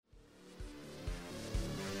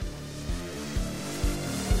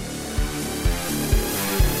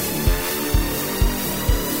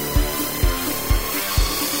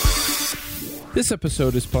This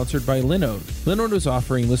episode is sponsored by Linode. Linode is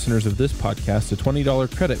offering listeners of this podcast a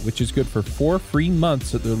 $20 credit, which is good for 4 free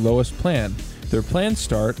months at their lowest plan. Their plans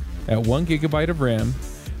start at 1 gigabyte of RAM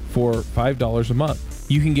for $5 a month.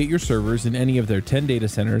 You can get your servers in any of their 10 data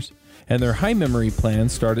centers, and their high memory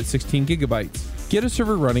plans start at 16 gigabytes. Get a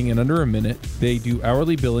server running in under a minute. They do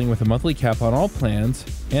hourly billing with a monthly cap on all plans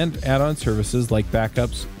and add-on services like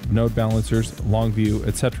backups, node balancers, Longview,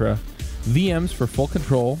 etc. VMs for full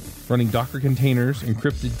control, running Docker containers,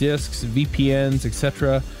 encrypted disks, VPNs,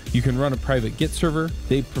 etc. You can run a private Git server.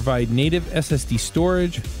 They provide native SSD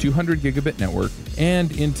storage, 200 gigabit network,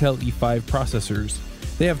 and Intel E5 processors.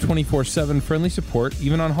 They have 24/7 friendly support,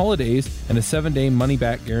 even on holidays, and a 7-day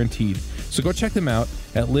money-back guaranteed. So go check them out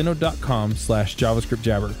at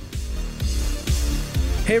linode.com/JavaScriptJabber.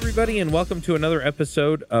 Hey everybody, and welcome to another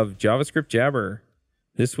episode of JavaScript Jabber.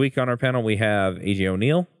 This week on our panel we have AJ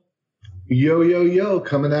O'Neill. Yo, yo, yo,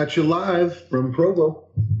 coming at you live from Provo.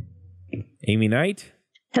 Amy Knight.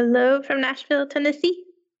 Hello from Nashville, Tennessee.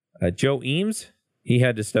 Joe Eames. He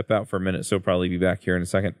had to step out for a minute, so he'll probably be back here in a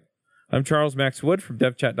second. I'm Charles Max Wood from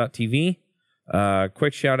devchat.tv.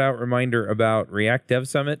 Quick shout-out reminder about React Dev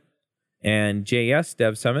Summit and JS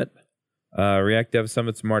Dev Summit. React Dev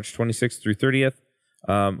Summit's March 26th through 30th.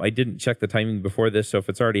 I didn't check the timing before this, so if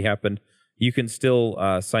it's already happened, you can still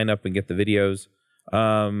sign up and get the videos.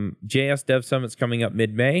 JS Dev Summit's coming up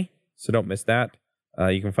mid-May, so don't miss that.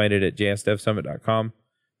 You can find it at jsdevsummit.com.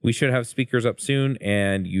 We should have speakers up soon,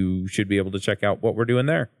 and you should be able to check out what we're doing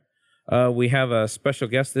there. We have a special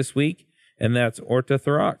guest this week, and that's Orta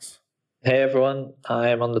Therox. Hey everyone, I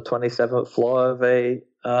am on the 27th floor of a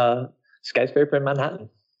skyscraper in Manhattan.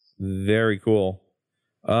 Very cool.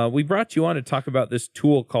 We brought you on to talk about this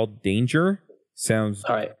tool called Danger. Sounds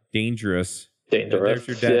dangerous. Dangerous.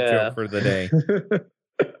 There's your dad joke for the day.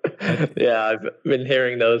 Yeah, I've been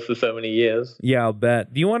hearing those for so many years. Yeah, I'll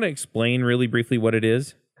bet. Do you want to explain really briefly what it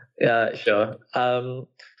is? Yeah, sure.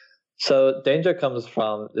 So Danger comes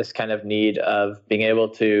from this kind of need of being able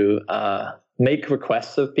to make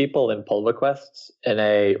requests of people in pull requests in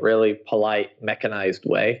a really polite, mechanized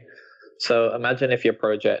way. So imagine if your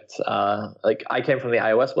project, like I came from the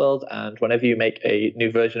iOS world, and whenever you make a new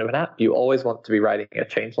version of an app, you always want to be writing a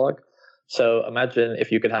changelog. So imagine if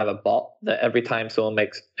you could have a bot that every time someone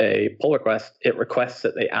makes a pull request, it requests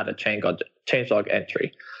that they add a changelog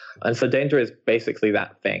entry. And so Danger is basically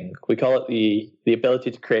that thing. We call it the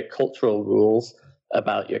ability to create cultural rules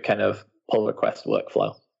about your kind of pull request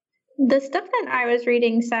workflow. The stuff that I was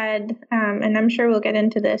reading said, and I'm sure we'll get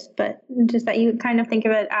into this, but just that you kind of think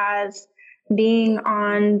of it as being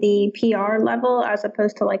on the PR level as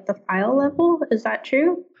opposed to like the file level. Is that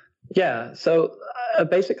true? Yeah, so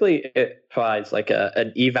basically it provides like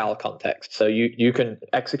an eval context. So you can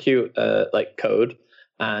execute like code,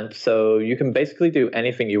 and so you can basically do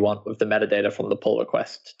anything you want with the metadata from the pull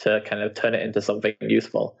request to kind of turn it into something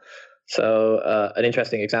useful. So an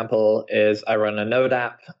interesting example is I run a Node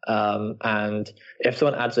app, and if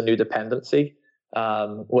someone adds a new dependency,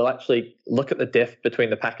 we'll actually look at the diff between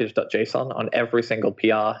the package.json on every single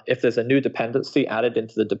PR. If there's a new dependency added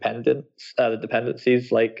into the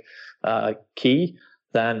dependencies like key,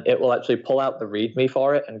 then it will actually pull out the README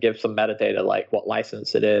for it and give some metadata like what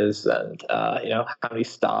license it is and how many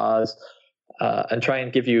stars, and try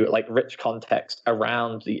and give you like rich context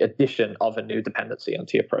around the addition of a new dependency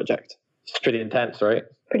onto your project. It's pretty intense, right?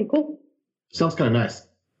 Pretty cool. Sounds kind of nice.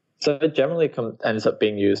 So it generally ends up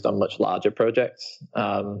being used on much larger projects.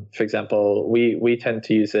 For example, we tend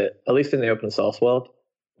to use it, at least in the open source world,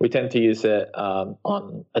 we tend to use it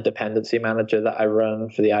on a dependency manager that I run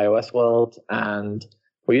for the iOS world, and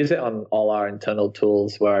we use it on all our internal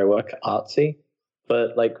tools where I work at Artsy.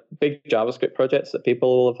 But like big JavaScript projects that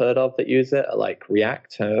people will have heard of that use it are like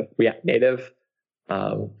React, React Native.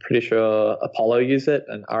 Pretty sure Apollo use it,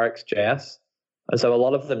 and RxJS. And so a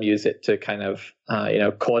lot of them use it to kind of,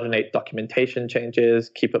 coordinate documentation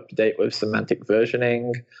changes, keep up to date with semantic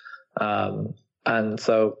versioning. And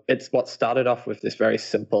so it's what started off with this very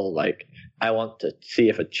simple, like, I want to see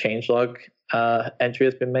if a changelog entry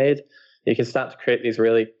has been made. You can start to create these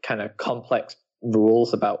really kind of complex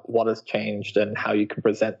rules about what has changed and how you can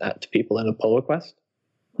present that to people in a pull request.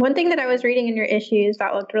 One thing that I was reading in your issues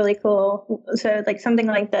that looked really cool. So like something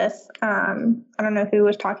like this, I don't know who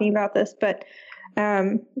was talking about this, but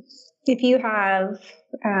if you have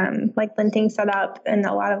like linting set up, and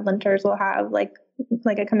a lot of linters will have like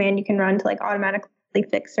a command you can run to like automatically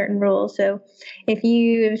fix certain rules. So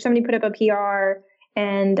if somebody put up a PR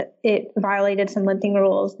and it violated some linting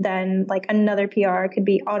rules, then like another PR could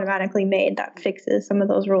be automatically made that fixes some of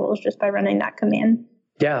those rules just by running that command.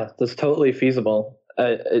 Yeah, that's totally feasible.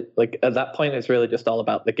 like at that point, it's really just all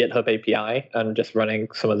about the GitHub API and just running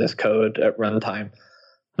some of this code at runtime.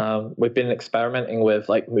 We've been experimenting with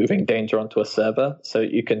like moving Danger onto a server, so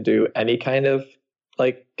you can do any kind of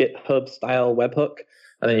like GitHub style webhook,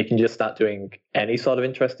 and then you can just start doing any sort of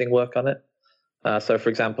interesting work on it. So, for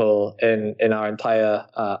example, in our entire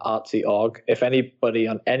artsy org, if anybody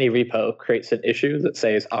on any repo creates an issue that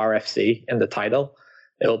says RFC in the title,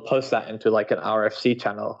 it'll post that into like an RFC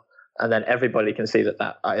channel, and then everybody can see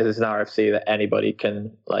that is an RFC that anybody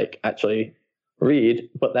can like actually read.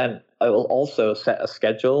 But then I will also set a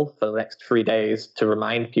schedule for the next 3 days to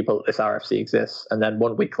remind people that this RFC exists, and then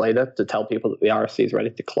 1 week later to tell people that the RFC is ready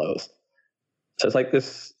to close. So it's like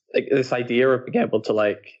this idea of being able to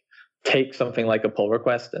like take something like a pull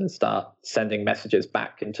request and start sending messages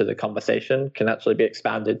back into the conversation can actually be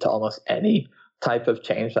expanded to almost any type of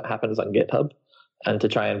change that happens on GitHub, and to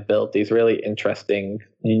try and build these really interesting,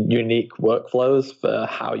 unique workflows for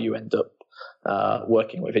how you end up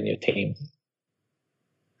working within your team.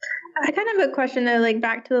 I kind of have a question though, like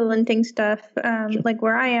back to the linting stuff. Sure. Like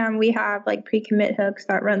where I am, we have like pre-commit hooks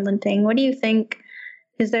that run linting. What do you think?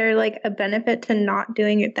 Is there like a benefit to not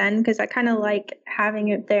doing it then? Because I kind of like having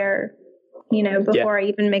it there, before I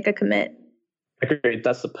even make a commit. Agreed.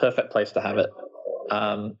 That's the perfect place to have it.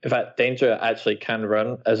 In fact, Danger actually can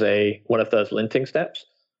run as one of those linting steps.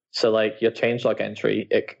 So like your changelog entry,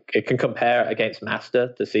 it can compare against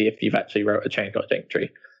master to see if you've actually wrote a changelog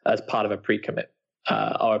entry as part of a pre-commit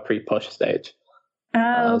or a pre-push stage.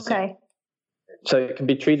 Oh, okay. So it can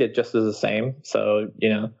be treated just as the same. So,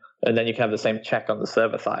 and then you can have the same check on the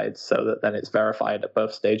server side, so that then it's verified at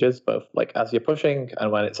both stages, both like as you're pushing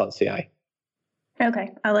and when it's on CI.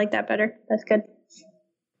 Okay, I like that better. That's good.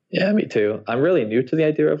 Yeah, me too. I'm really new to the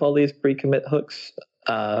idea of all these pre-commit hooks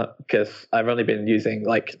because I've only been using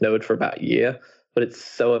like Node for about a year, but it's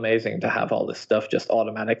so amazing to have all this stuff just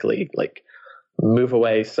automatically like move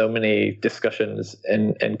away so many discussions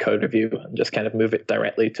in code review and just kind of move it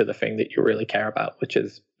directly to the thing that you really care about, which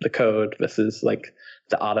is the code versus like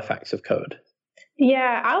the artifacts of code.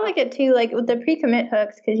 Yeah, I like it too, like with the pre-commit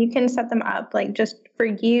hooks, because you can set them up like just for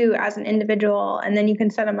you as an individual, and then you can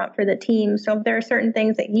set them up for the team. So if there are certain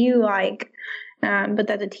things that you like, but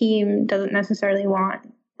that the team doesn't necessarily want,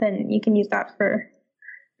 then you can use that for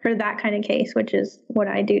that kind of case, which is what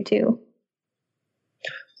I do too.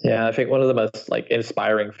 Yeah, I think one of the most like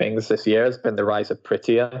inspiring things this year has been the rise of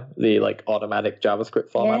Prettier, the like automatic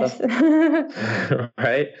JavaScript formatter. Yes.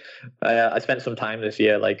 Right? I spent some time this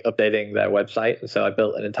year like updating their website, and so I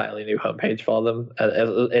built an entirely new homepage for them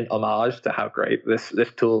in homage to how great this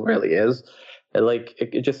tool really is.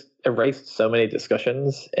 It just erased so many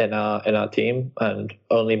discussions in our team and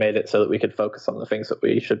only made it so that we could focus on the things that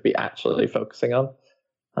we should be actually focusing on.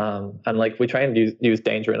 And like we try and use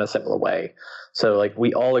Danger in a similar way. So like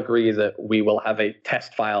we all agree that we will have a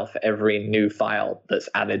test file for every new file that's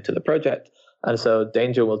added to the project. And so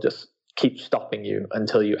Danger will just keep stopping you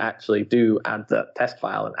until you actually do add the test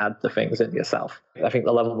file and add the things in yourself. I think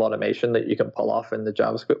the level of automation that you can pull off in the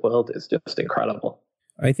JavaScript world is just incredible.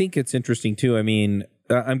 I think it's interesting too. I mean,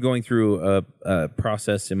 I'm going through a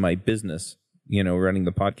process in my business, running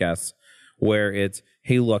the podcasts, where it's,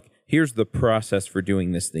 hey, look, here's the process for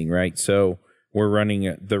doing this thing, right? So we're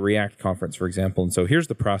running the React conference, for example. And so here's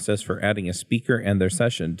the process for adding a speaker and their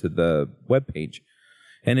session to the webpage.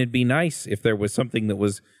 And it'd be nice if there was something that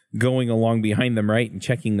was going along behind them, right? And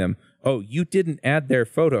checking them. Oh, you didn't add their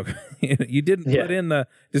photo. You didn't put in the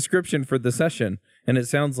description for the session. And it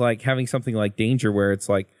sounds like having something like Danger where it's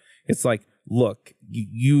like, look,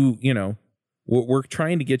 we're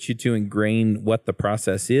trying to get you to ingrain what the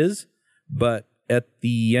process is, but at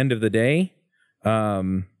the end of the day,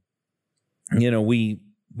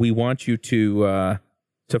 we want you to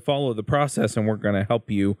follow the process, and we're going to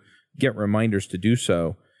help you get reminders to do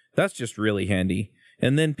so. That's just really handy.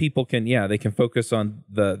 And then people can, they can focus on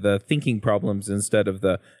the thinking problems instead of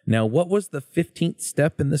now what was the 15th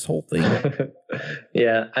step in this whole thing?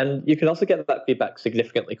 Yeah, and you can also get that feedback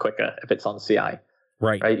significantly quicker if it's on CI.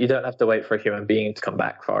 Right? You don't have to wait for a human being to come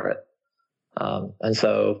back for it. And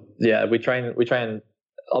so, we try and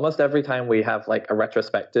almost every time we have like a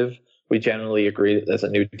retrospective, we generally agree that there's a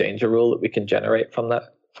new Danger rule that we can generate from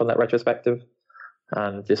that retrospective,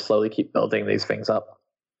 and just slowly keep building these things up.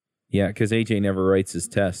 Yeah, because AJ never writes his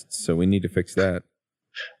tests, so we need to fix that.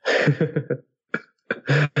 It's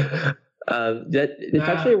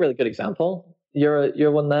actually a really good example.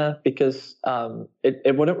 You're one there, because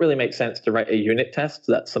it wouldn't really make sense to write a unit test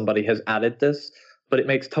that somebody has added this, but it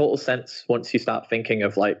makes total sense once you start thinking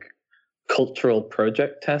of like cultural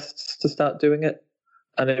project tests to start doing it.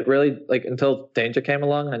 And it really, like, until Danger came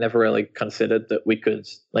along, I never really considered that we could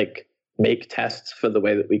like make tests for the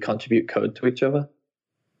way that we contribute code to each other.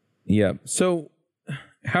 Yeah. So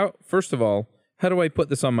first of all, how do I put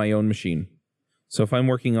this on my own machine? So if I'm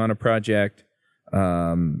working on a project,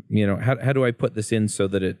 how do I put this in so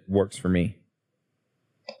that it works for me?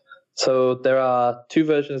 So there are 2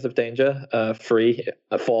 versions of Danger, 3,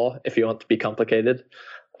 4 if you want to be complicated.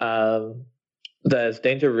 There's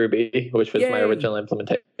Danger Ruby, which was my original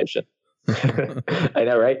implementation. I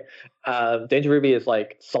know, right? Danger Ruby is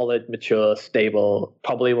like solid, mature, stable,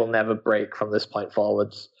 probably will never break from this point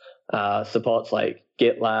forwards. Supports like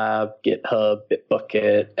GitLab, GitHub,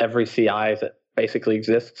 Bitbucket, every CI that basically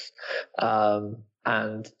exists.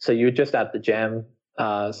 And so you would just add the gem.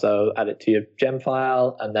 So add it to your gem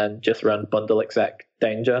file and then just run bundle exec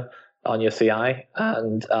danger on your CI.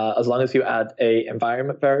 And as long as you add a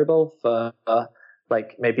environment variable for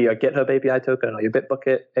like maybe your GitHub API token or your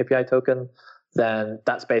Bitbucket API token, then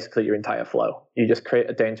that's basically your entire flow. You just create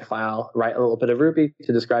a danger file, write a little bit of Ruby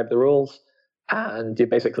to describe the rules, and you're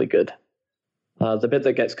basically good. The bit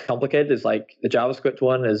that gets complicated is like the JavaScript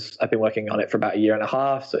one is I've been working on it for about 1.5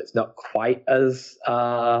 years, so it's not quite as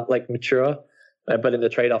like mature. But in the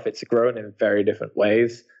trade-off, it's grown in very different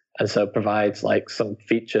ways, and so provides like some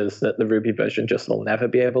features that the Ruby version just will never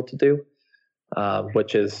be able to do,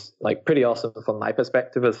 which is like pretty awesome from my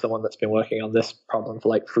perspective as someone that's been working on this problem for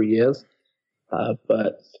like 3 years.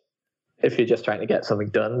 But if you're just trying to get something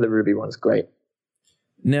done, the Ruby one's great.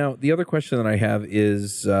 Now, the other question that I have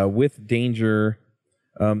is with Danger,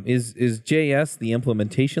 is JS the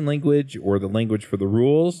implementation language or the language for the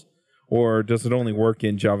rules? Or does it only work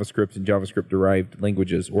in JavaScript and JavaScript-derived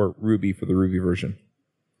languages, or Ruby for the Ruby version?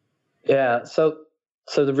 Yeah, so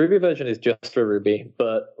the Ruby version is just for Ruby,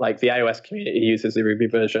 but like the iOS community uses the Ruby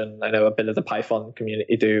version. I know a bit of the Python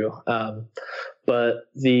community do, but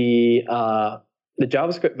the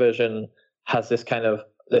JavaScript version has this kind of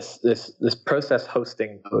this process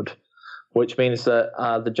hosting mode, which means that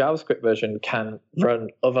the JavaScript version can run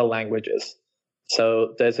other languages.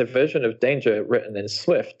 So there's a version of Danger written in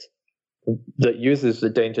Swift that uses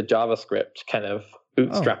the Danger JavaScript kind of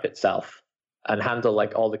bootstrap itself and handle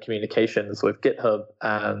like all the communications with GitHub,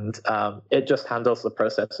 and it just handles the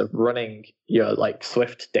process of running your like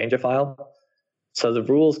Swift Danger file. So the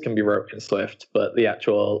rules can be wrote in Swift, but the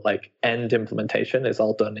actual like end implementation is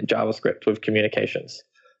all done in JavaScript with communications.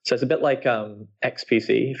 So it's a bit like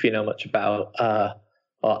XPC, if you know much about,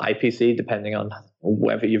 or IPC, depending on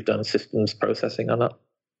whether you've done systems processing or not.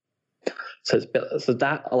 So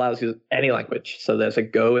that allows you any language. So there's a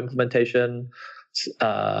Go implementation,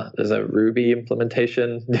 there's a Ruby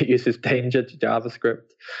implementation that uses Danger to JavaScript,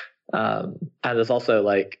 and there's also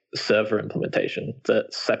like server implementation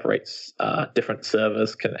that separates different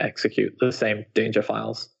servers can execute the same Danger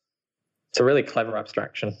files. It's a really clever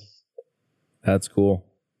abstraction. That's cool.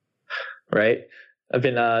 Right? I've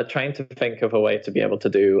been trying to think of a way to be able to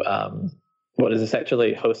do what is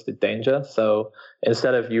essentially hosted Danger. So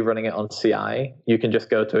instead of you running it on CI, you can just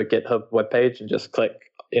go to a GitHub webpage and just click,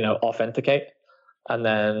 authenticate. And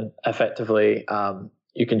then effectively,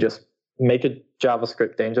 you can just make a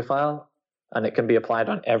JavaScript Danger file, and it can be applied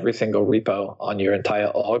on every single repo on your entire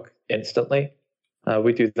org instantly.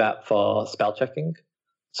 We do that for spell checking.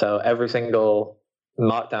 So every single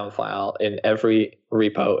markdown file in every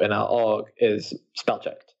repo in our org is spell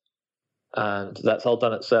checked, and that's all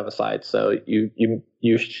done at server side. So you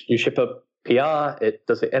ship a PR, it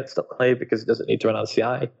does it instantly because it doesn't need to run on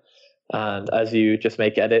CI, and as you just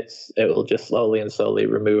make edits, it will just slowly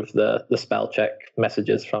remove the spell check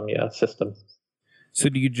messages from your system. So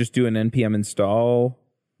do you just do an npm install,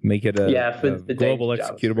 make it a global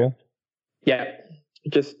executable? Yeah,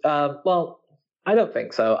 just I don't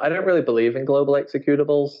think so. I don't really believe in global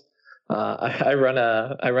executables. I run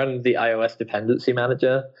the iOS dependency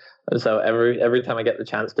manager, and so every time I get the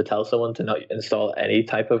chance to tell someone to not install any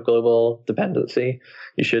type of global dependency,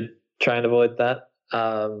 you should try and avoid that.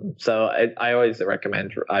 So I always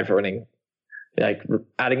recommend either running, like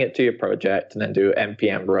adding it to your project and then do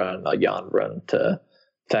npm run or yarn run to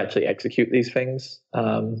actually execute these things.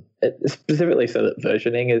 Specifically so that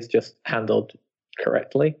versioning is just handled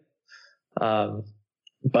correctly.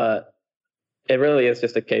 But it really is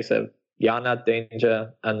just a case of yarn add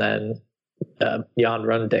Danger and then yarn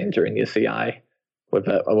run Danger in your CI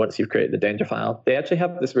once you've created the Danger file. They actually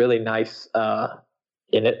have this really nice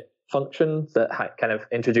init function that kind of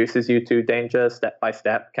introduces you to Danger step by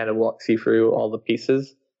step, kind of walks you through all the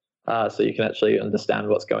pieces, so you can actually understand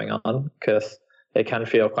what's going on, because it can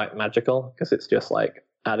feel quite magical because it's just like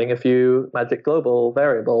adding a few magic global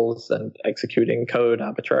variables and executing code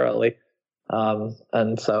arbitrarily.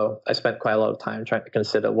 And so I spent quite a lot of time trying to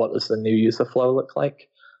consider what does the new user flow look like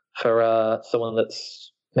for someone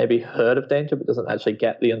that's maybe heard of Danger but doesn't actually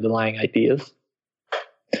get the underlying ideas.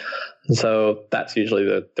 And so that's usually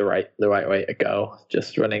the right way to go.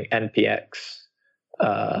 Just running npx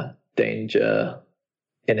Danger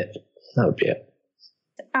init. That would be it.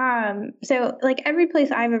 So like every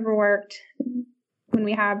place I've ever worked, when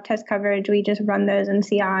we have test coverage, we just run those in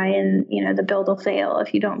CI, and the build will fail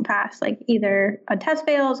if you don't pass. Like either a test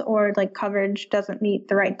fails or like coverage doesn't meet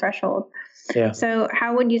the right threshold. Yeah. So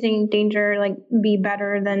how would using Danger like be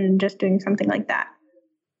better than just doing something like that?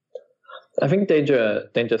 I think Danger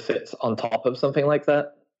sits on top of something like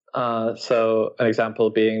that. So an example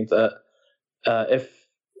being that if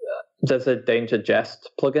there's a DangerJS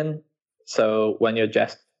plugin, so when your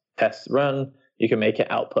jest tests run, you can make it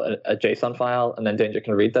output a JSON file, and then Danger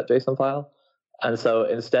can read that JSON file. And so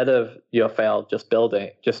instead of your fail just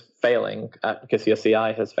failing because your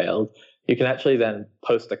CI has failed, you can actually then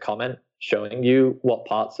post a comment showing you what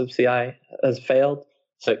parts of CI has failed.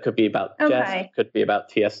 So it could be about Jest, it could be about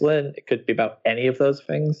TSLint, it could be about any of those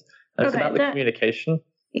things. And it's about the communication.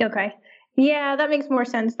 Okay. Yeah, that makes more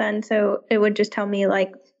sense then. So it would just tell me,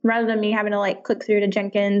 like, rather than me having to like click through to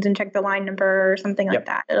Jenkins and check the line number or something like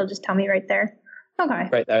that, it'll just tell me right there. Okay.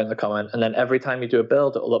 Right there in the comment. And then every time you do a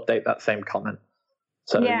build, it will update that same comment.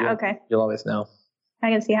 So you'll always know.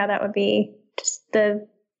 I can see how that would be. Just the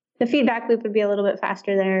feedback loop would be a little bit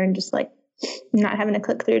faster there, and just like not having to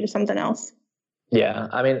click through to something else. Yeah,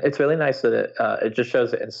 I mean, it's really nice that it just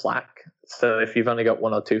shows it in Slack. So if you've only got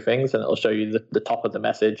one or two things, then it'll show you the top of the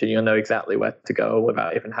message, and you'll know exactly where to go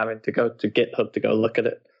without even having to go to GitHub to go look at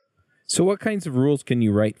it. So what kinds of rules can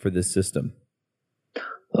you write for this system?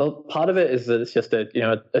 Well, part of it is that it's just a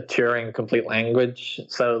Turing complete language.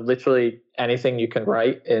 So literally anything you can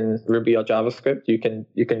write in Ruby or JavaScript, you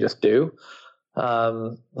can just do.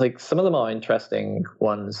 Like some of the more interesting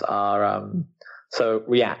ones are so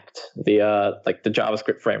React, the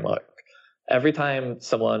JavaScript framework. Every time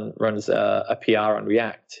someone runs a PR on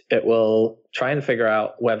React, it will try and figure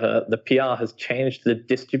out whether the PR has changed the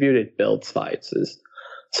distributed build sizes.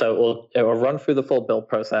 So it will run through the full build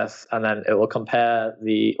process, and then it will compare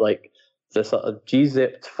the sort of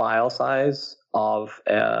gzipped file size of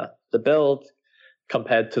the build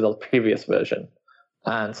compared to the previous version.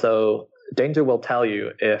 And so Danger will tell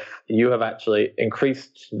you if you have actually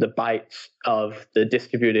increased the bytes of the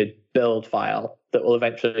distributed build file that will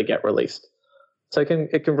eventually get released. So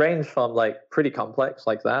it can range from like pretty complex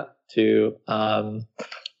like that to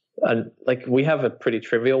and like we have a pretty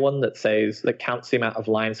trivial one that counts the amount of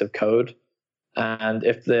lines of code, and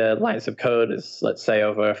if the lines of code is, let's say,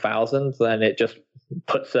 over 1,000, then it just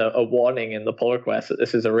puts a warning in the pull request that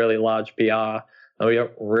this is a really large PR, and we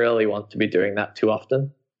don't really want to be doing that too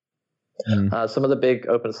often. Some of the big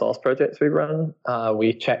open source projects we run,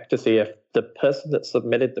 we check to see if the person that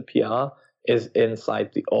submitted the PR is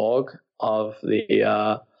inside the org of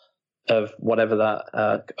the of whatever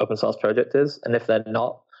that open source project is, and if they're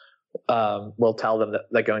not, we'll tell them that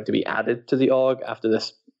they're going to be added to the org after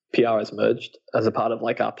this PR is merged as a part of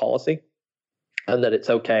like our policy, and that it's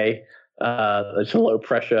okay. It's a low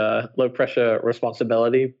pressure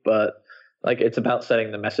responsibility, but like it's about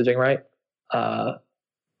setting the messaging right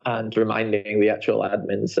and reminding the actual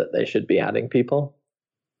admins that they should be adding people.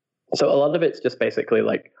 So a lot of it's just basically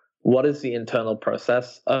like, what is the internal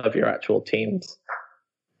process of your actual teams?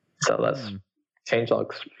 So that's change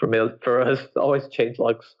logs for us. Always change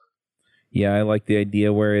logs. Yeah, I like the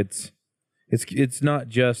idea where it's not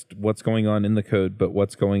just what's going on in the code, but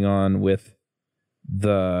what's going on with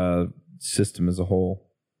the system as a whole.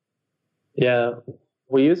 Yeah,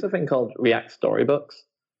 we use a thing called React Storybooks,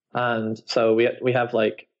 and so we have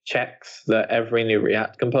like checks that every new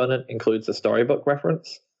React component includes a storybook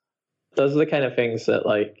reference. Those are the kind of things that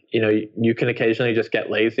you can occasionally just get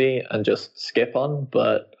lazy and just skip on,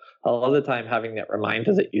 but a lot of the time having that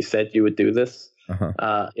reminder that you said you would do this,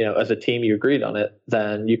 as a team you agreed on it,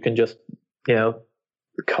 then you can just,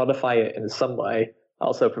 codify it in some way.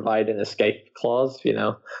 Also provide an escape clause,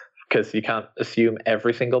 because you can't assume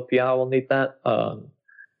every single PR will need that.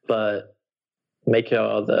 But make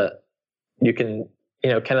sure that you can,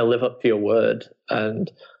 kind of live up to your word.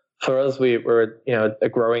 And for us, we're a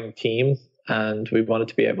growing team, and we wanted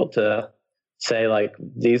to be able to say like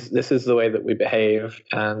this is the way that we behave,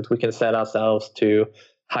 and we can set ourselves to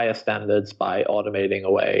higher standards by automating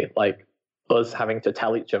away like us having to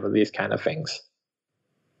tell each other these kind of things.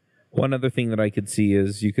 One other thing that I could see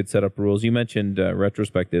is you could set up rules. You mentioned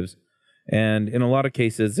retrospectives, and in a lot of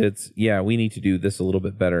cases it's, we need to do this a little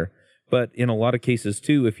bit better. But in a lot of cases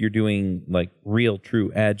too, if you're doing like real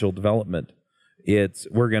true agile development, It's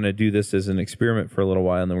we're going to do this as an experiment for a little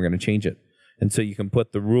while, and then we're going to change it. And so you can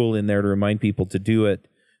put the rule in there to remind people to do it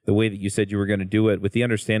the way that you said you were going to do it, with the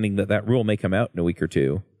understanding that that rule may come out in a week or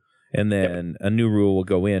two, and then a new rule will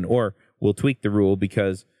go in, or we'll tweak the rule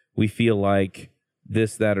because we feel like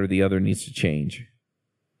this, that, or the other needs to change.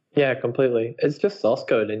 Yeah, completely. It's just source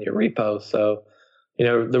code in your repo. So,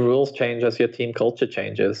 the rules change as your team culture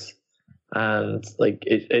changes. And like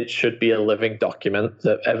it should be a living document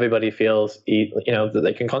that everybody feels, that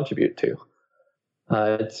they can contribute to.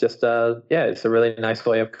 It's just, it's a really nice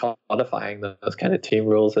way of codifying those kind of team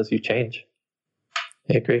rules as you change.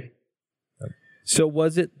 I agree. So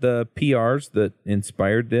was it the PRs that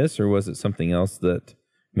inspired this, or was it something else that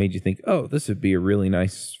made you think, oh, this would be a really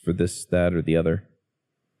nice for this, that, or the other?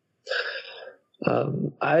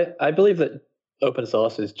 I believe that open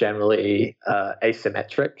source is generally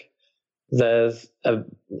asymmetric. There's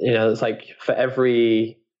it's like for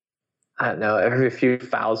every few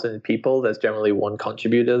thousand people, there's generally one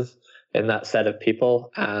contributors in that set of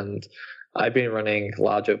people. And I've been running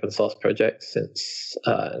large open source projects since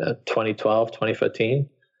 2012, 2013,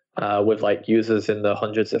 with like users in the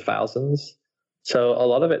hundreds of thousands. So a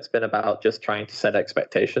lot of it's been about just trying to set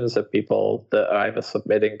expectations of people that are either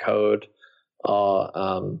submitting code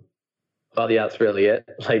or, that's really it.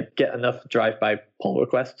 Like get enough drive-by pull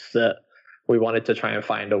requests that we wanted to try and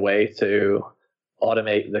find a way to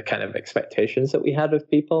automate the kind of expectations that we had of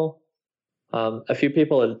people. A few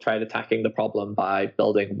people had tried attacking the problem by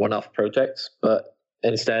building one-off projects, but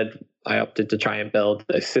instead I opted to try and build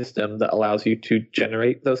a system that allows you to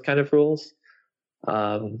generate those kind of rules.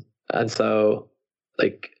 And so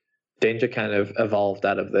like Danger kind of evolved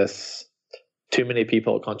out of this too many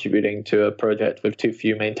people contributing to a project with too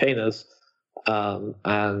few maintainers.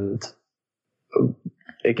 And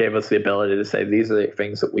it gave us the ability to say, these are the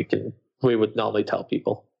things that we would normally tell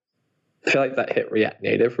people. I feel like that hit React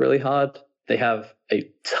Native really hard. They have a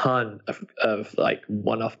ton of like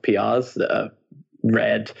one-off PRs that are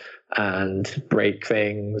read and break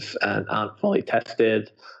things and aren't fully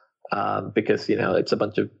tested, because it's a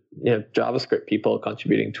bunch of JavaScript people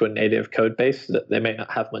contributing to a native code base that they may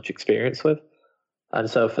not have much experience with. And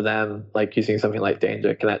so for them, like using something like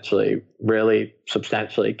Danger can actually really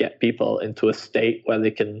substantially get people into a state where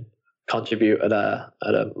they can contribute at a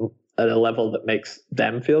level that makes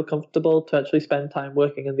them feel comfortable to actually spend time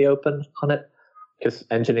working in the open on it. Because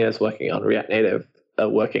engineers working on React Native are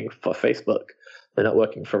working for Facebook. They're not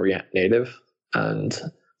working for React Native. And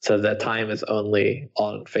so their time is only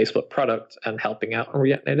on Facebook product and helping out on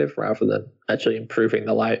React Native rather than actually improving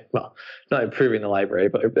not improving the library,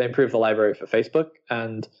 but improve the library for Facebook.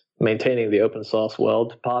 And maintaining the open source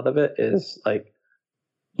world part of it is like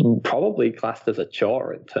probably classed as a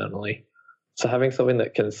chore internally. So having something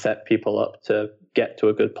that can set people up to get to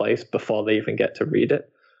a good place before they even get to read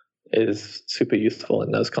it is super useful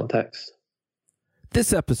in those contexts.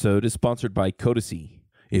 This episode is sponsored by Codacy.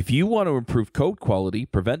 If you want to improve code quality,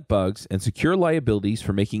 prevent bugs, and secure liabilities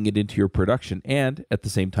for making it into your production, and at the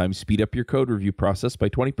same time speed up your code review process by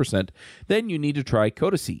 20%, then you need to try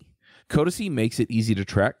Codacy. Codacy makes it easy to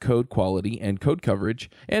track code quality and code coverage,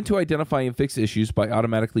 and to identify and fix issues by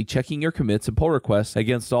automatically checking your commits and pull requests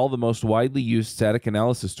against all the most widely used static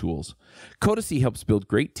analysis tools. Codacy helps build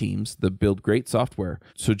great teams that build great software.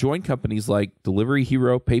 So join companies like Delivery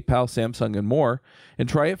Hero, PayPal, Samsung, and more, and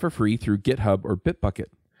try it for free through GitHub or Bitbucket.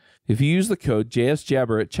 If you use the code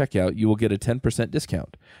JSJabber at checkout, you will get a 10%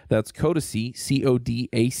 discount. That's Codacy,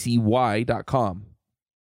 CODACY.com.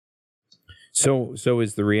 So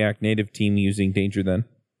is the React Native team using Danger then?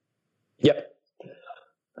 Yep.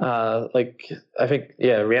 I think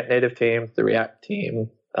React Native team, the React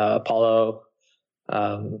team, Apollo,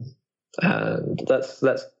 and that's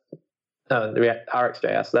the React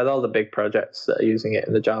RxJS. They're all the big projects that are using it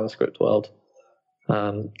in the JavaScript world.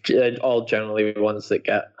 All generally ones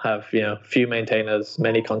that have few maintainers,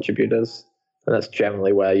 many contributors, and that's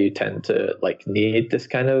generally where you tend to need this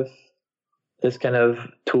kind of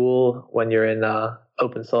tool when you're in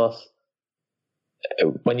open source.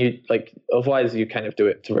 When you otherwise you kind of do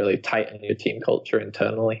it to really tighten your team culture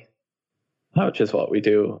internally, which is what we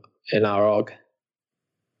do in our org.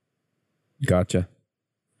 Gotcha.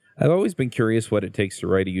 I've always been curious what it takes to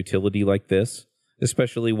write a utility like this,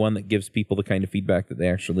 especially one that gives people the kind of feedback that they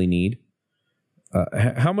actually need.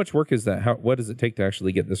 How much work is that? What does it take to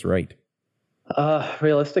actually get this right?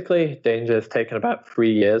 Realistically, Danger has taken about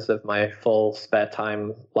 3 years of my full spare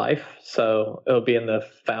time life. So it'll be in the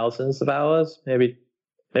thousands of hours, maybe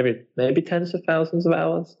tens of thousands of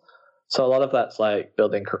hours. So a lot of that's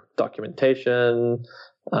building documentation,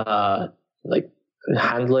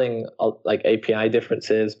 handling like API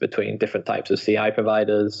differences between different types of CI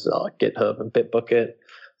providers, or GitHub and Bitbucket.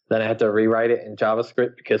 Then I had to rewrite it in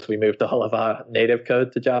JavaScript because we moved all of our native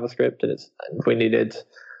code to JavaScript, and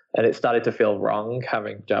it started to feel wrong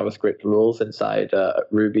having JavaScript rules inside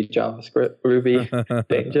Ruby Danger.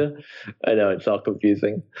 I know it's all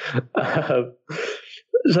confusing.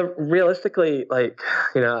 So realistically, like,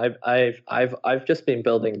 I've just been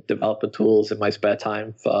building developer tools in my spare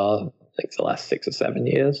time for like the last 6 or 7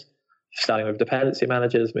 years, starting with dependency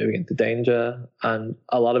managers, moving into Danger, and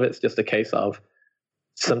a lot of it's just a case of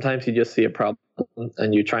sometimes you just see a problem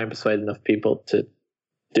and you try and persuade enough people to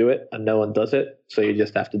do it, and no one does it, so you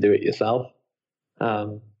just have to do it yourself.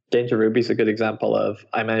 Danger Ruby is a good example of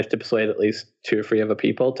I managed to persuade at least 2 or 3 other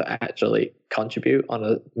people to actually contribute on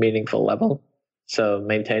a meaningful level. So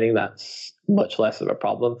maintaining that's much less of a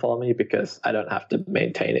problem for me because I don't have to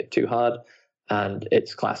maintain it too hard, and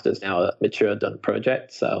it's classed as now a mature done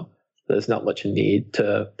project. So there's not much need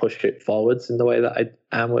to push it forwards in the way that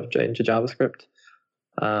I am with Danger JavaScript.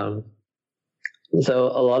 So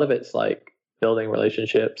a lot of it's like building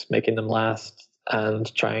relationships, making them last,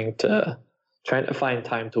 and trying to find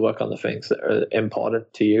time to work on the things that are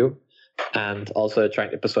important to you, and also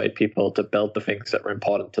trying to persuade people to build the things that are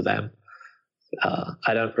important to them.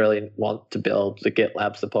 I don't really want to build the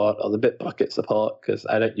GitLab support or the Bitbucket support because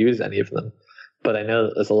I don't use any of them, but I know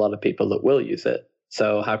that there's a lot of people that will use it.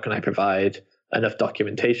 So how can I provide enough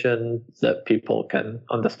documentation that people can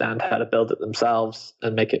understand how to build it themselves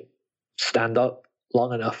and make it stand up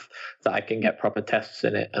long enough that I can get proper tests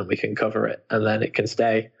in it and we can cover it and then it can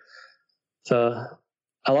stay. So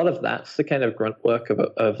a lot of that's the kind of grunt work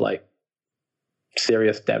of like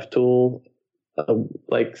serious dev tool,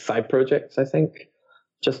 like side projects, I think.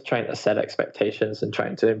 Just trying to set expectations and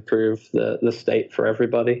trying to improve the state for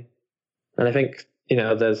everybody. And I think,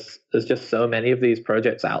 there's just so many of these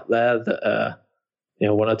projects out there that are,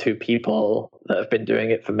 1 or 2 people that have been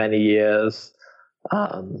doing it for many years.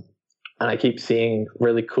 And I keep seeing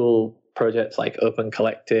really cool projects like Open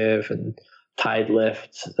Collective and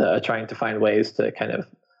Tidelift that are trying to find ways to kind of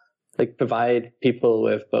like provide people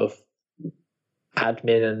with both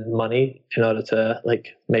admin and money in order to like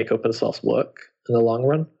make open source work in the long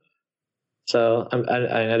run. So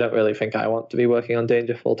I don't really think I want to be working on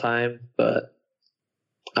Danger full time, but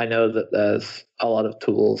I know that there's a lot of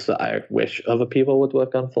tools that I wish other people would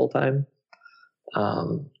work on full time.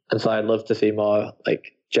 And so I'd love to see more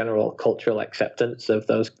like general cultural acceptance of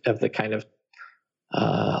the kind of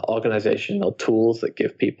organizational tools that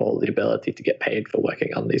give people the ability to get paid for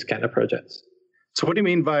working on these kind of projects. So what do you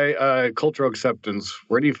mean by cultural acceptance?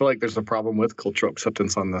 Where do you feel like there's a problem with cultural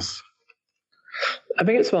acceptance on this? I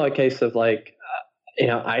think it's more a case of like,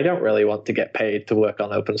 I don't really want to get paid to work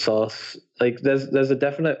on open source. Like there's a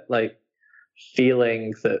definite like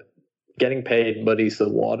feeling that getting paid muddies the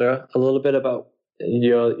water a little bit about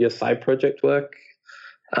your side project work.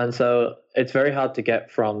 And so it's very hard to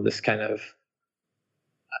get from this kind of,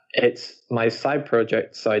 it's my side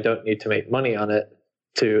project, so I don't need to make money on it,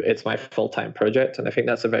 to it's my full-time project. And I think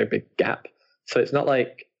that's a very big gap. So it's not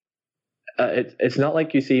like it's not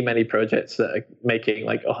like you see many projects that are making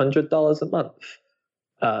like $100 a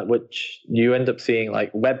month, which you end up seeing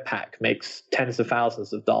like Webpack makes tens of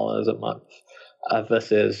thousands of dollars a month,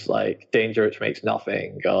 versus like Danger, which makes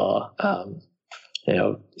nothing, or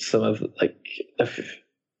some of like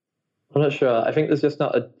I'm not sure. I think there's just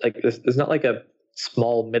not there's not like a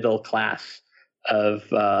small middle class of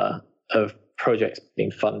projects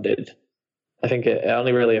being funded. I think it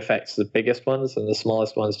only really affects the biggest ones, and the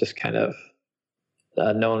smallest ones just kind of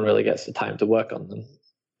no one really gets the time to work on them.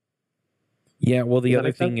 Yeah, well, the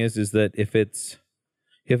other thing is that if it's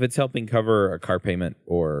helping cover a car payment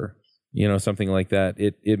or something like that,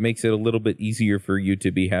 it makes it a little bit easier for you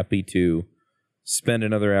to be happy to spend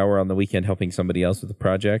another hour on the weekend helping somebody else with the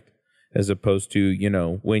project, as opposed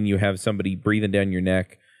to when you have somebody breathing down your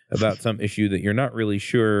neck about some issue that you're not really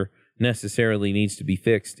sure necessarily needs to be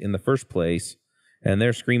fixed in the first place, and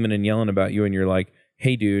they're screaming and yelling about you, and you're like,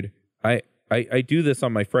 hey dude, I do this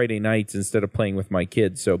on my Friday nights instead of playing with my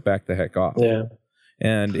kids, so back the heck off. Yeah.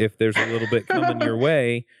 And if there's a little bit coming your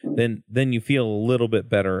way, then you feel a little bit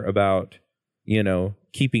better about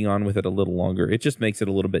keeping on with it a little longer. It just makes it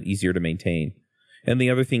a little bit easier to maintain. And the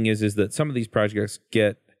other thing is that some of these projects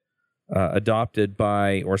get adopted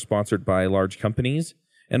by or sponsored by large companies.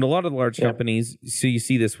 And a lot of the large companies, so you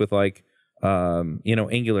see this with like,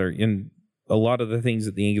 Angular, and a lot of the things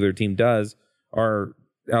that the Angular team does are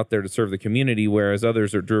out there to serve the community, whereas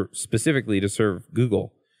others are specifically to serve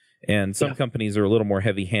Google. And some companies are a little more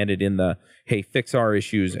heavy-handed in the, hey, fix our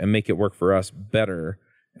issues and make it work for us better.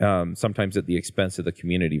 sometimes at the expense of the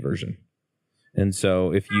community version. And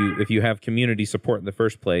so if you have community support in the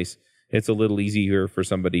first place, it's a little easier for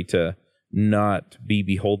somebody to not be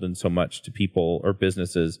beholden so much to people or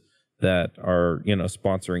businesses that are,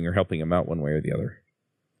 sponsoring or helping them out one way or the other.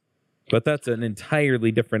 But that's an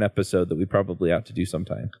entirely different episode that we probably ought to do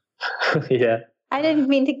sometime. Yeah. I didn't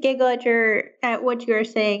mean to giggle at what you were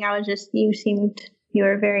saying. I was just, you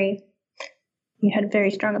had a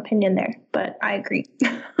very strong opinion there, but I agree.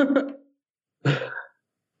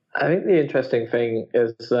 I think the interesting thing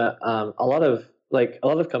is that a lot of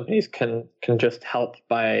companies can just help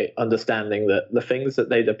by understanding that the things that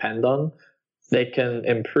they depend on, they can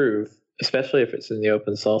improve, especially if it's in the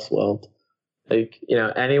open source world.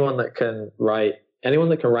 Anyone that can write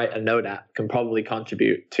a Node app can probably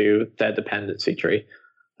contribute to their dependency tree.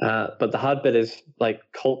 But the hard bit is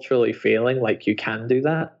culturally feeling like you can do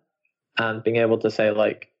that and being able to say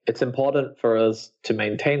it's important for us to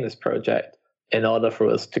maintain this project in order for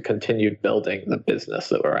us to continue building the business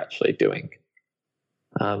that we're actually doing.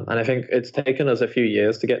 And I think it's taken us a few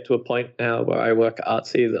years to get to a point now where I work at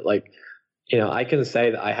Artsy that I can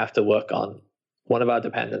say that I have to work on one of our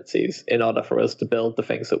dependencies in order for us to build the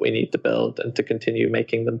things that we need to build and to continue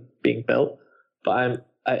making them being built. But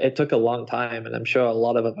it took a long time, and I'm sure a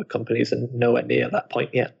lot of other companies are nowhere near that point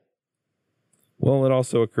yet. Well, it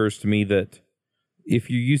also occurs to me that if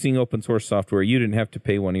you're using open source software, you didn't have to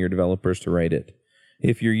pay one of your developers to write it.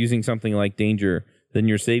 If you're using something like Danger, then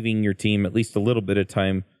you're saving your team at least a little bit of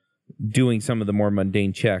time doing some of the more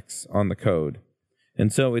mundane checks on the code.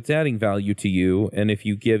 And so it's adding value to you, and if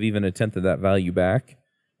you give even a tenth of that value back,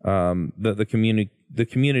 the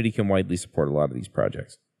community can widely support a lot of these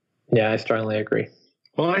projects. Yeah, I strongly agree.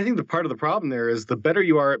 Well, I think the part of the problem there is the better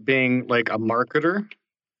you are at being a marketer,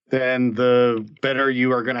 then the better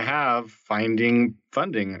you are going to have finding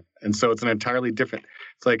funding. And so it's an entirely different,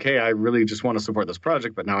 it's hey, I really just want to support this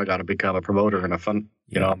project, but now I got to become a promoter and a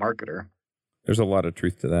a marketer. There's a lot of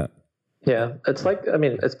truth to that. Yeah, it's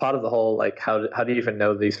it's part of the whole, how do you even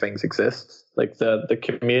know these things exist? The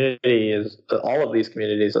community all of these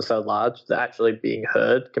communities are so large that actually being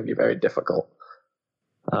heard can be very difficult.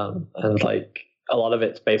 And a lot of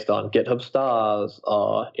it's based on GitHub stars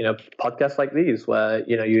or, podcasts like these where,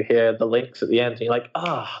 you hear the links at the end and you're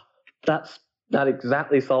that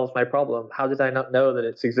exactly solves my problem. How did I not know that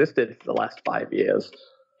it's existed for the last 5 years?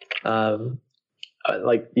 You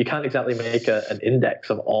can't exactly make an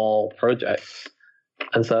index of all projects.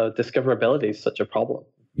 And so discoverability is such a problem.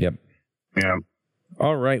 Yep. Yeah.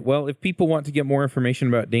 All right. Well, if people want to get more information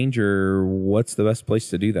about Danger, what's the best place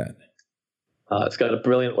to do that? It's got a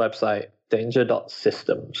brilliant website,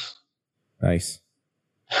 danger.systems. Nice.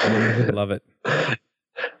 Love it.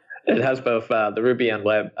 It has both the Ruby and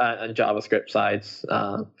web and JavaScript sides.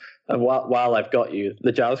 And while I've got you,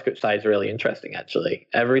 the JavaScript side is really interesting, actually.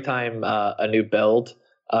 Every time a new build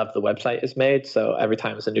of the website is made, so every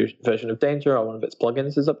time it's a new version of Danger or one of its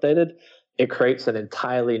plugins is updated, it creates an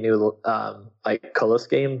entirely new color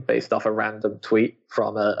scheme based off a random tweet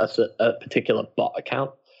from a particular bot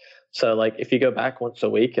account. So if you go back once a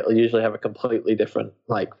week, it'll usually have a completely different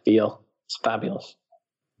feel. It's fabulous.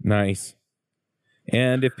 Nice.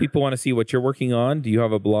 And if people want to see what you're working on, do you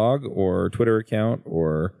have a blog or Twitter account,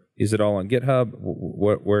 or is it all on GitHub?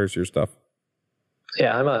 Where's your stuff?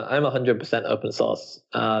 Yeah, I'm 100% open source.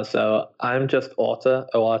 So I'm just Orta,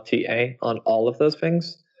 ORTA, on all of those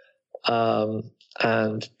things. And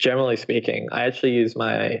generally speaking, I actually use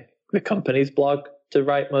the company's blog to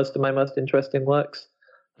write most of my most interesting works.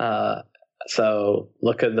 So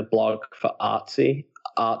look at the blog for Artsy,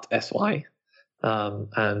 ArtSY,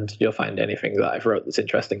 and you'll find anything that I've wrote that's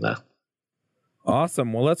interesting there.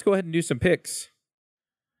 Awesome. Well, let's go ahead and do some picks.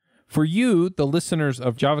 For you, the listeners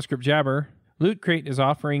of JavaScript Jabber, Loot Crate is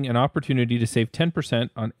offering an opportunity to save 10%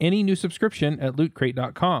 on any new subscription at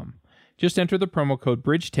lootcrate.com. Just enter the promo code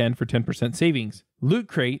BRIDGE10 for 10% savings. Loot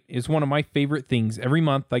Crate is one of my favorite things. Every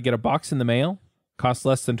month I get a box in the mail, costs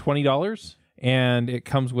less than $20, and it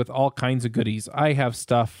comes with all kinds of goodies. I have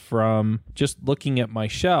stuff from, just looking at my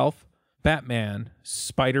shelf, Batman,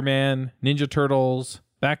 Spider-Man, Ninja Turtles,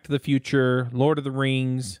 Back to the Future, Lord of the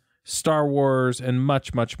Rings, Star Wars, and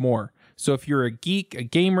much, much more. So if you're a geek, a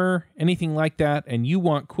gamer, anything like that, and you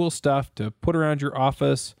want cool stuff to put around your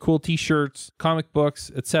office, cool t-shirts, comic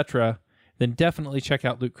books, etc., then definitely check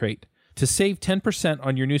out Loot Crate. To save 10%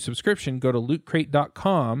 on your new subscription, go to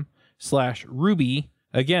lootcrate.com/Ruby.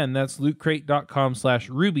 Again, that's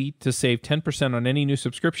lootcrate.com/Ruby to save 10% on any new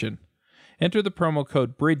subscription. Enter the promo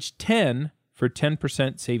code BRIDGE10 for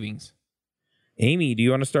 10% savings. Amy, do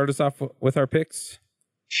you want to start us off with our picks?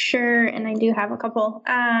 Sure, and I do have a couple.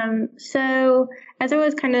 So as I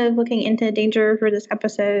was kind of looking into danger for this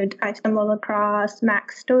episode, I stumbled across I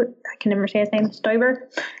can never say his name, Stoiber,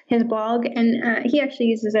 his blog, and he actually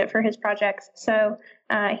uses it for his projects. So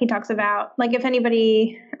he talks about, like, if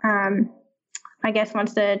anybody, I guess,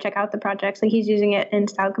 wants to check out the projects, like, he's using it in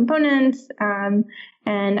style components, and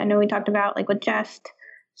I know we talked about, like, with Jest.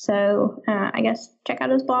 So I guess check out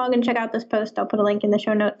his blog and check out this post. I'll put a link in the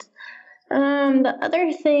show notes. The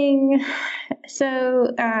other thing, so,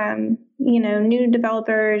 new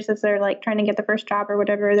developers, as they're like trying to get the first job or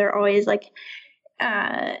whatever, they're always like,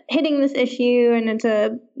 hitting this issue. And it's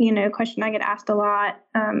a, question I get asked a lot,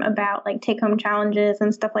 about like take home challenges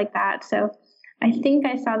and stuff like that. So I think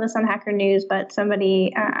I saw this on Hacker News, but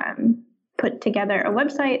somebody, put together a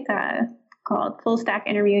website, called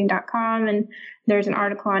fullstackinterviewing.com, and there's an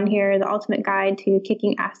article on here, the ultimate guide to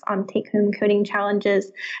kicking ass on take-home coding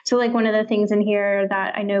challenges. So, like, one of the things in here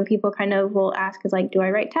that I know people kind of will ask is, like, do I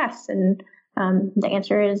write tests? And the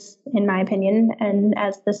answer is, in my opinion, and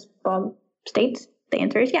as this blog states, the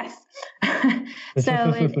answer is yes.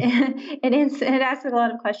 So it asks a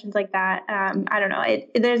lot of questions like that. I don't know.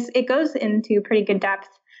 It goes into pretty good depth,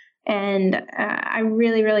 and I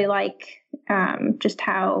really, really like just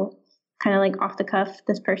how kind of like off the cuff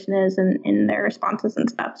this person is in their responses and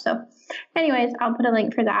stuff. So anyways, I'll put a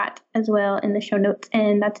link for that as well in the show notes,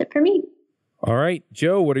 and that's it for me. All right,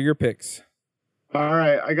 Joe, what are your picks? All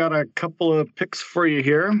right, I got a couple of picks for you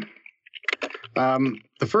here.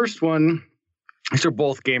 The first one, these are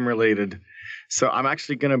both game related. So I'm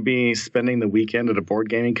actually going to be spending the weekend at a board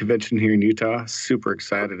gaming convention here in Utah. Super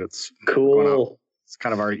excited. It's cool. It's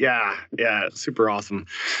kind of our, super awesome.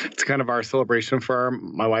 It's kind of our celebration for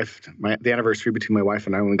the anniversary between my wife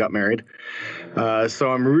and I when we got married. So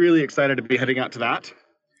I'm really excited to be heading out to that.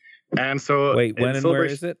 And so, wait, when and where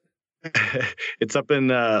is it? It's up in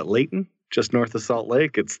Layton, just north of Salt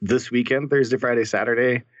Lake. It's this weekend, Thursday, Friday,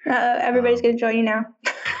 Saturday. Everybody's going to join you now.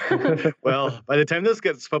 Well, by the time this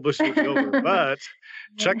gets published, it'll be over. But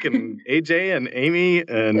Chuck and AJ and Amy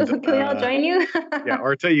and can we all join you? Yeah,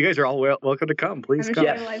 Orta, you guys are all welcome to come. Please come.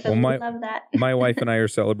 Sure love that. My wife and I are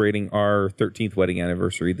celebrating our 13th wedding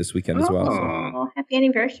anniversary this weekend as well. So. Oh, happy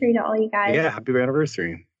anniversary to all you guys. Yeah, happy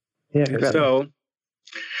anniversary. Yeah. So,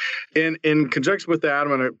 in conjunction with that, I'm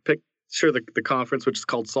going to pick the conference, which is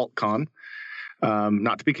called SaltCon.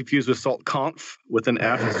 Not to be confused with SaltConf with an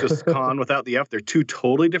F. It's just con without the F. They're two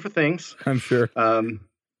totally different things. I'm sure.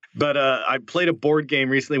 But I played a board game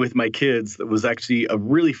recently with my kids that was actually a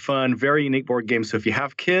really fun, very unique board game. So if you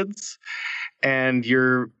have kids and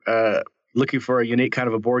you're looking for a unique kind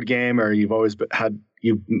of a board game, or you've always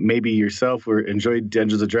you maybe yourself enjoyed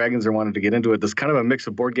Dungeons & Dragons or wanted to get into it, this kind of a mix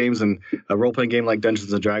of board games and a role-playing game like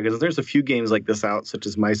Dungeons & Dragons. There's a few games like this out, such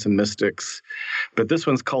as Mice and Mystics. But this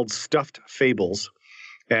one's called Stuffed Fables.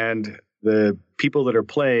 And the people that are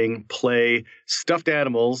play stuffed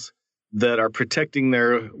animals that are protecting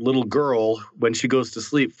their little girl when she goes to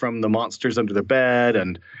sleep from the monsters under the bed.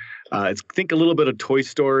 And it's, think a little bit of Toy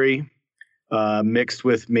Story mixed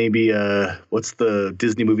with maybe, what's the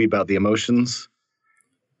Disney movie about the emotions?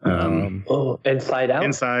 Inside Out?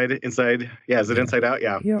 Inside. Yeah, is it Inside Out?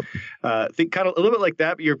 Yeah. Yep. Think kind of a little bit like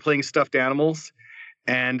that, but you're playing stuffed animals.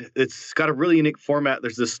 And it's got a really unique format.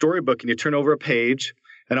 There's this storybook, and you turn over a page.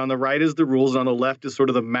 And on the right is the rules, and on the left is sort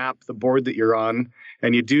of the map, the board that you're on.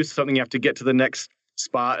 And you do something, you have to get to the next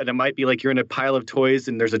spot, and it might be like you're in a pile of toys,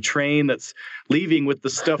 and there's a train that's leaving with the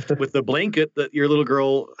stuff, with the blanket that your little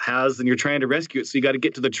girl has, and you're trying to rescue it. So you got to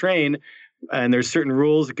get to the train, and there's certain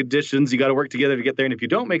rules and conditions. You got to work together to get there. And if you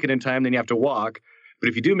don't make it in time, then you have to walk. But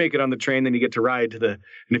if you do make it on the train, then you get to ride and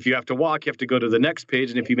if you have to walk, you have to go to the next page.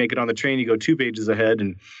 And if you make it on the train, you go 2 pages ahead,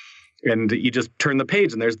 and you just turn the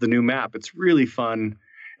page, and there's the new map. It's really fun.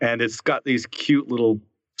 And it's got these cute little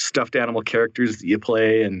stuffed animal characters that you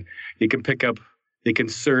play, and you can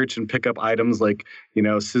search and pick up items like,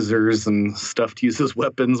 scissors and stuff to use as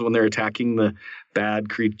weapons when they're attacking the bad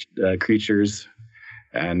creatures.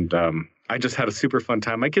 And I just had a super fun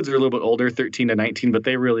time. My kids are a little bit older, 13 to 19, but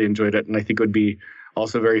they really enjoyed it. And I think it would be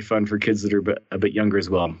also very fun for kids that are a bit younger as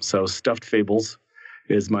well. So Stuffed Fables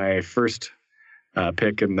is my first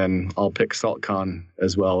pick, and then I'll pick SaltCon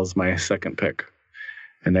as well as my second pick.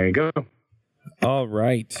 And there you go. All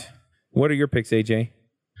right. What are your picks, AJ?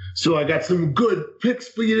 So I got some good picks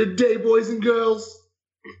for you today, boys and girls.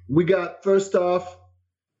 We got, first off,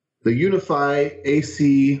 the Unify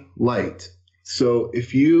AC Lite. So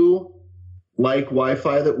if you like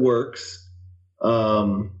Wi-Fi that works,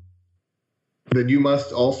 then you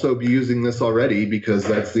must also be using this already, because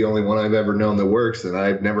that's the only one I've ever known that works, and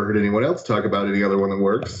I've never heard anyone else talk about any other one that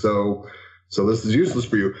works. So So this is useless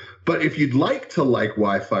for you. But if you'd like to like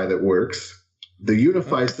Wi-Fi that works, the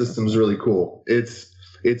Unify system is really cool. It's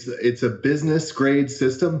a business grade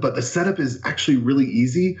system, but the setup is actually really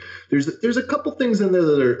easy. There's a couple things in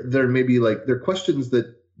there that are maybe like they're questions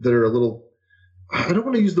that are a little, I don't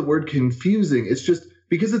want to use the word confusing. It's just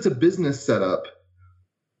because it's a business setup.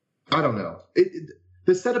 I don't know.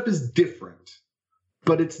 The setup is different,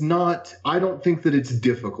 but it's not. I don't think that it's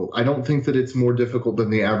difficult. I don't think that it's more difficult than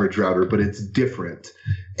the average router, but it's different.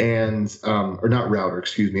 And or not router,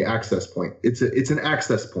 excuse me, access point. It's an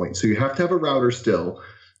access point. So you have to have a router still,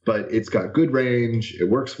 but it's got good range. It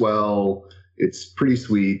works well. It's pretty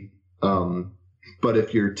sweet. But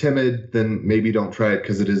if you're timid, then maybe don't try it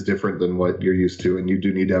because it is different than what you're used to, and you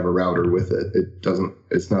do need to have a router with it.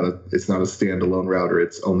 It's not a standalone router.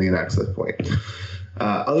 It's only an access point.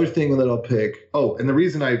 Other thing that I'll pick. Oh, and the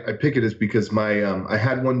reason I pick it is because I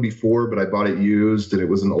had one before, but I bought it used, and it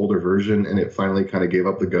was an older version, and it finally kind of gave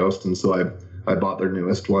up the ghost, and so I bought their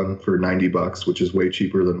newest one for $90, which is way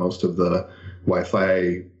cheaper than most of the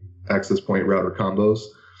Wi-Fi access point router combos.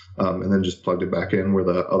 And then just plugged it back in where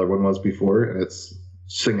the other one was before, and it's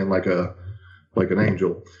singing like an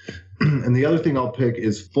angel. And the other thing I'll pick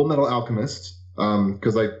is Full Metal Alchemist,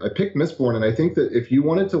 because I picked Mistborn, and I think that if you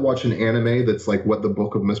wanted to watch an anime that's like what the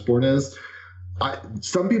Book of Mistborn is,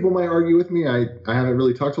 some people might argue with me. I haven't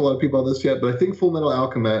really talked to a lot of people on this yet, but I think Full Metal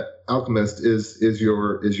Alchemist is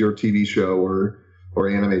your TV show or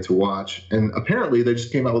anime to watch. And apparently they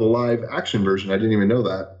just came out with a live action version. I didn't even know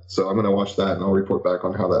that. So I'm going to watch that, and I'll report back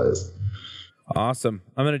on how that is. Awesome.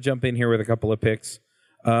 I'm going to jump in here with a couple of picks.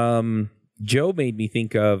 Joe made me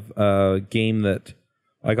think of a game that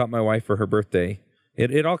I got my wife for her birthday.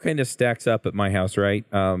 It all kind of stacks up at my house, right?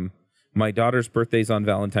 My daughter's birthday's on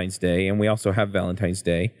Valentine's Day, and we also have Valentine's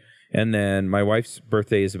Day. And then my wife's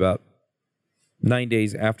birthday is about 9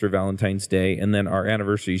 days after Valentine's Day, and then our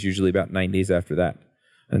anniversary is usually about 9 days after that.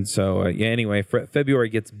 And so, anyway, February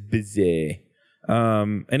gets busy.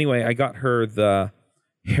 Anyway, I got her the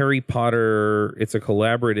Harry Potter, it's a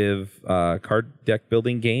collaborative card deck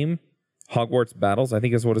building game, Hogwarts Battles, I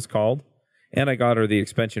think is what it's called. And I got her the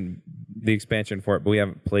expansion for it, but we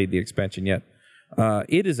haven't played the expansion yet.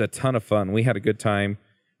 It is a ton of fun. We had a good time.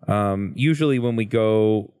 Usually when we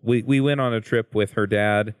go, we went on a trip with her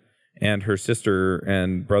dad and her sister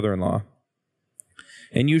and brother-in-law.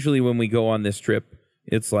 And usually when we go on this trip,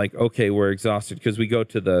 it's like, okay, we're exhausted because we go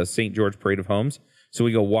to the St. George Parade of Homes. So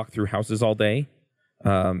we go walk through houses all day,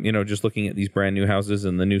 just looking at these brand new houses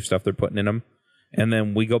and the new stuff they're putting in them. And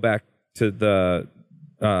then we go back to the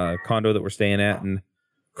condo that we're staying at and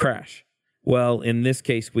crash. Well, in this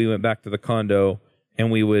case, we went back to the condo and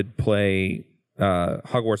we would play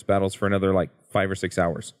Hogwarts Battles for another like 5 or 6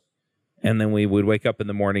 hours. And then we would wake up in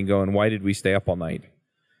the morning going, why did we stay up all night?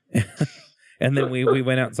 And then we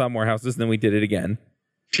went out and saw more houses, and then we did it again.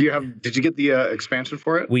 Did you get the expansion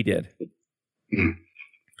for it? We did.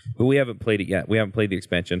 But we haven't played it yet. We haven't played the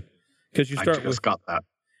expansion. Because you got that.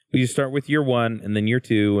 You start with year 1, and then year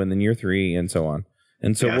 2, and then year 3, and so on.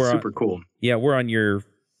 And so we're super cool. Yeah, we're on year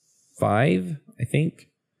 5, I think.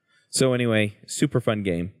 So anyway, super fun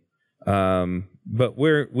game. But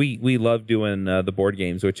we love doing the board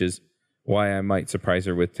games, which is why I might surprise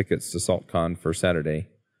her with tickets to SaltCon for Saturday.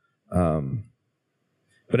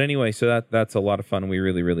 But anyway, so that's a lot of fun. We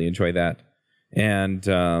really, really enjoy that. And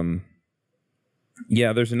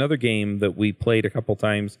there's another game that we played a couple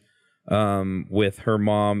times with her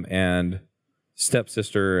mom and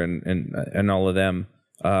stepsister and all of them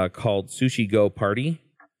called Sushi Go Party.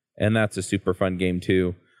 And that's a super fun game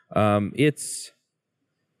too. It's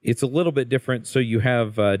a little bit different. So you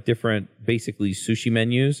have different, basically sushi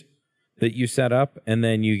menus that you set up, and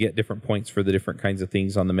then you get different points for the different kinds of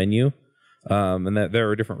things on the menu. And that there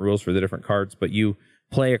are different rules for the different cards, but you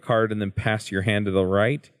play a card and then pass your hand to the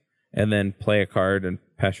right, and then play a card and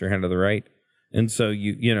pass your hand to the right. And so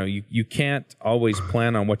you can't always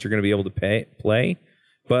plan on what you're going to be able to play,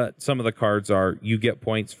 but some of the cards you get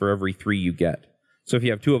points for every 3 you get. So if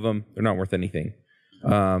you have 2 of them, they're not worth anything.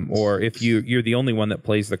 Or if you're the only one that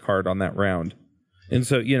plays the card on that round. And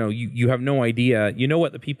so, you have no idea. You know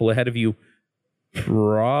what the people ahead of you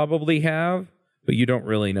probably have, but you don't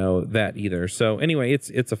really know that either. So anyway,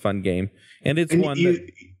 it's a fun game. And it's one that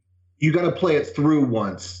you got to play it through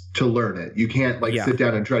once to learn it. You can't sit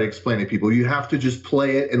down and try to explain it to people. You have to just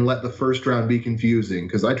play it and let the first round be confusing.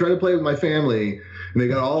 Because I try to play with my family and they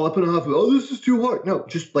got all up in a huff. Oh, this is too hard. No,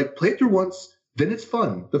 just play it through once. Then it's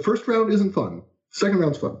fun. The first round isn't fun. Second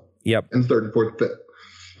round's fun. Yep. And third and fourth,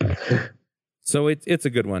 fifth. So it's a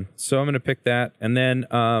good one. So I'm going to pick that. And then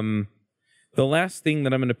the last thing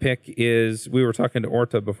that I'm going to pick is, we were talking to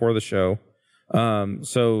Orta before the show,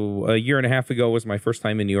 So a year and a half ago was my first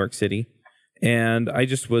time in New York City, and I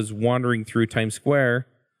just was wandering through Times Square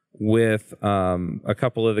with a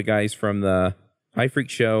couple of the guys from the iFreak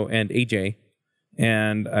show and AJ,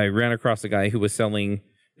 and I ran across a guy who was selling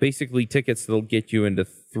basically tickets that'll get you into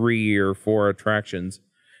 3 or 4 attractions.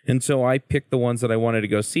 And so I picked the ones that I wanted to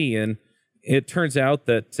go see, and it turns out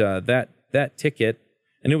that that ticket,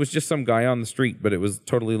 and it was just some guy on the street, but it was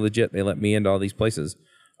totally legit. They let me into all these places.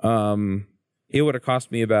 It would have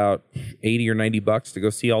cost me about $80 or $90 to go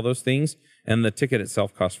see all those things, and the ticket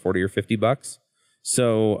itself cost $40 or $50.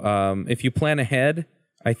 So if you plan ahead,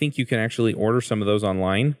 I think you can actually order some of those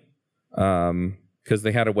online because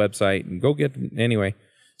they had a website, and go get anyway.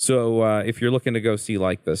 So if you're looking to go see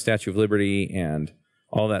like the Statue of Liberty and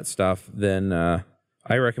all that stuff, then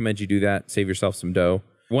I recommend you do that. Save yourself some dough.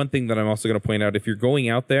 One thing that I'm also going to point out, if you're going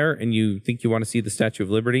out there and you think you want to see the Statue of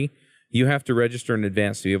Liberty, you have to register in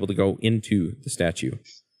advance to be able to go into the statue.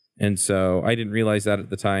 And so I didn't realize that at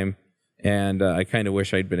the time, and I kind of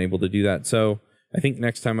wish I'd been able to do that. So I think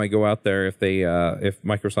next time I go out there, if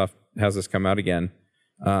Microsoft has this come out again,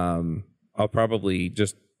 I'll probably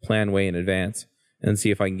just plan way in advance and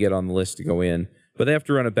see if I can get on the list to go in. But they have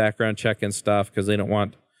to run a background check and stuff because they don't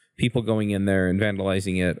want people going in there and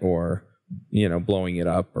vandalizing it or, blowing it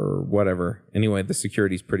up or whatever. Anyway, the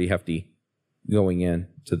security's pretty hefty going in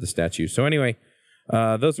to the statue. So anyway,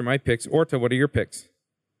 those are my picks. Orta, what are your picks?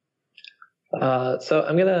 So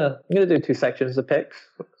I'm gonna do 2 sections of picks.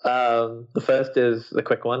 The first is the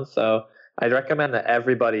quick one. So I'd recommend that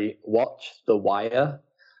everybody watch The Wire.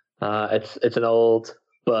 It's an old,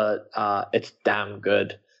 but it's damn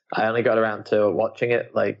good. I only got around to watching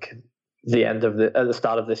it like at the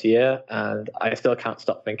start of this year, and I still can't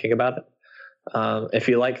stop thinking about it. If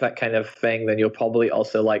you like that kind of thing, then you'll probably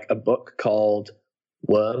also like a book called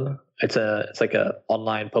Worm. It's like a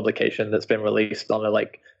online publication that's been released on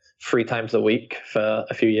like 3 times a week for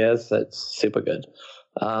a few years. It's super good.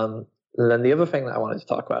 And then the other thing that I wanted to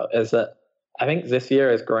talk about is that I think this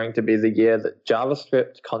year is going to be the year that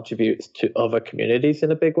JavaScript contributes to other communities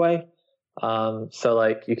in a big way. So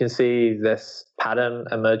like you can see this pattern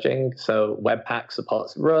emerging. So Webpack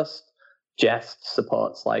supports Rust. Jest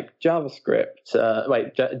supports like JavaScript.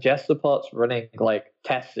 Jest supports running like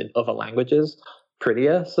tests in other languages.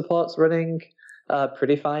 Prettier supports running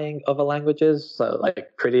prettifying other languages. So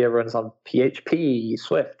like Prettier runs on PHP,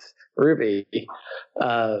 Swift, Ruby,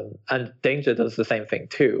 and Danger does the same thing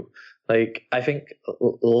too. Like I think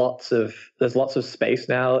there's lots of space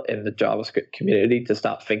now in the JavaScript community to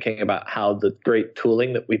start thinking about how the great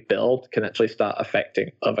tooling that we build can actually start affecting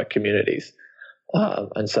other communities.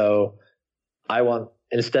 And so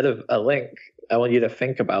instead of a link, I want you to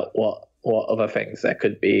think about what other things there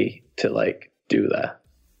could be to like do there.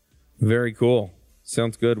 Very cool.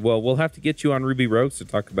 Sounds good. Well, we'll have to get you on Ruby Rogues to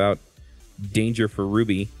talk about Danger for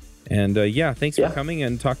Ruby. And thanks for coming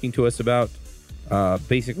and talking to us about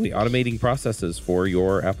basically automating processes for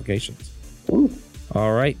your applications. Ooh.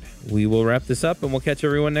 All right. We will wrap this up and we'll catch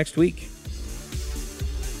everyone next week.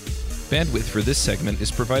 Bandwidth for this segment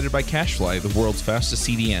is provided by CacheFly, the world's fastest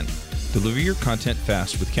CDN. Deliver your content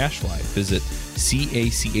fast with CacheFly. Visit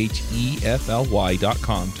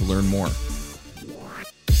CACHEFLY.com to learn more.